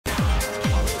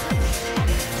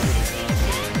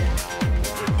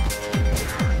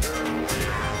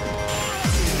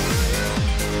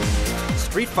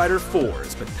Fighter 4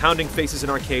 has been pounding faces in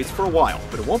arcades for a while,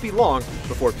 but it won't be long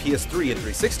before PS3 and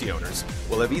 360 owners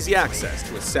will have easy access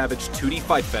to a savage 2D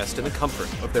fight fest in the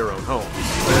comfort of their own homes.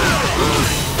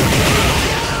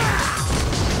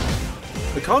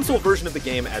 The console version of the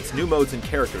game adds new modes and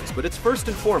characters, but it's first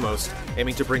and foremost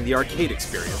aiming to bring the arcade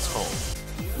experience home.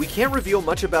 We can't reveal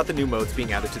much about the new modes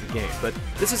being added to the game, but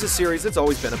this is a series that's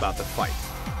always been about the fight.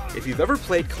 If you've ever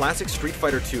played classic Street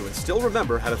Fighter 2 and still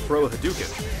remember how to throw a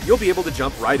Hadouken, you'll be able to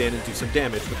jump right in and do some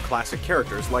damage with classic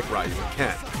characters like Ryu and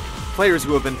Ken. Players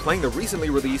who have been playing the recently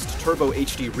released Turbo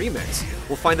HD Remix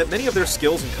will find that many of their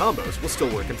skills and combos will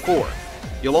still work in 4.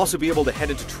 You'll also be able to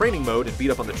head into training mode and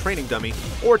beat up on the training dummy,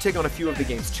 or take on a few of the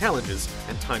game's challenges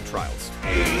and time trials.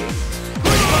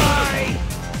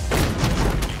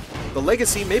 The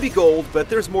legacy may be gold, but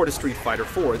there's more to Street Fighter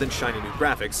 4 than shiny new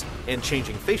graphics and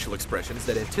changing facial expressions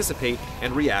that anticipate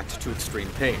and react to extreme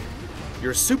pain.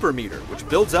 Your super meter, which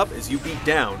builds up as you beat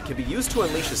down, can be used to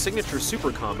unleash a signature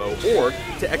super combo or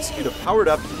to execute a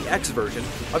powered-up EX version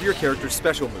of your character's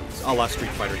special moves, a la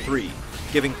Street Fighter 3,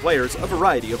 giving players a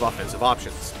variety of offensive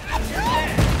options.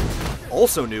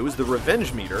 Also new is the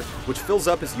Revenge meter, which fills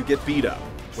up as you get beat up.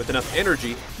 With enough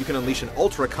energy, you can unleash an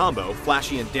ultra combo,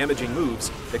 flashy and damaging moves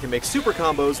that can make super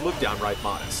combos look downright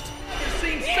modest.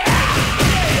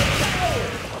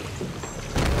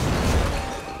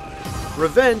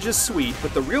 Revenge is sweet,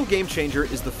 but the real game changer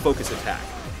is the focus attack,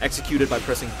 executed by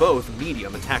pressing both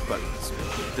medium attack buttons.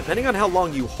 Depending on how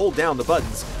long you hold down the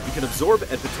buttons, you can absorb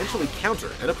and potentially counter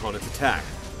an opponent's attack,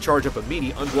 charge up a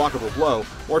meaty, unblockable blow,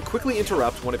 or quickly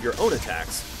interrupt one of your own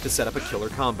attacks to set up a killer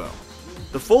combo.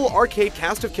 The full arcade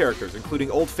cast of characters,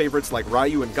 including old favorites like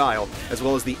Ryu and Guile, as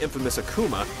well as the infamous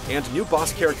Akuma and new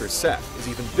boss character Seth, is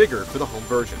even bigger for the home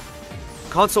version.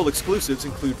 Console exclusives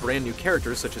include brand new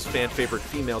characters such as fan-favorite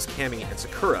females Cammy and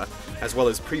Sakura, as well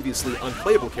as previously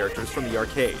unplayable characters from the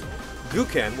arcade.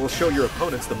 Guken will show your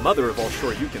opponents the mother of all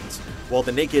Shoryukens, while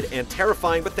the naked and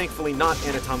terrifying but thankfully not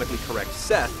anatomically correct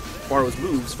Seth borrows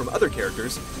moves from other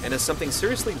characters and has something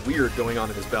seriously weird going on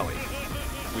in his belly.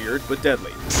 Weird but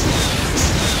deadly.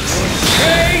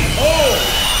 K.O.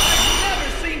 I've never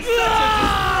seen such a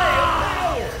display of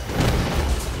power!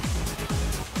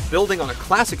 Building on a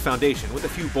classic foundation with a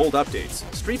few bold updates,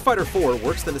 Street Fighter 4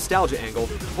 works the nostalgia angle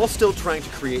while still trying to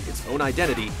create its own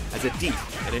identity as a deep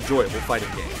and enjoyable fighting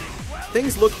game.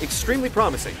 Things look extremely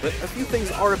promising, but a few things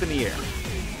are up in the air.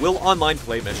 Will online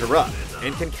play measure up?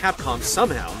 And can Capcom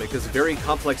somehow make this very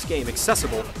complex game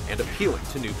accessible and appealing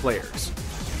to new players?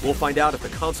 We'll find out if the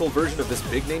console version of this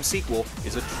big-name sequel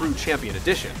is a true champion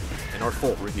edition in our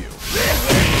full review.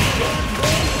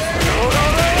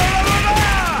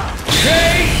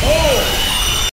 K.O.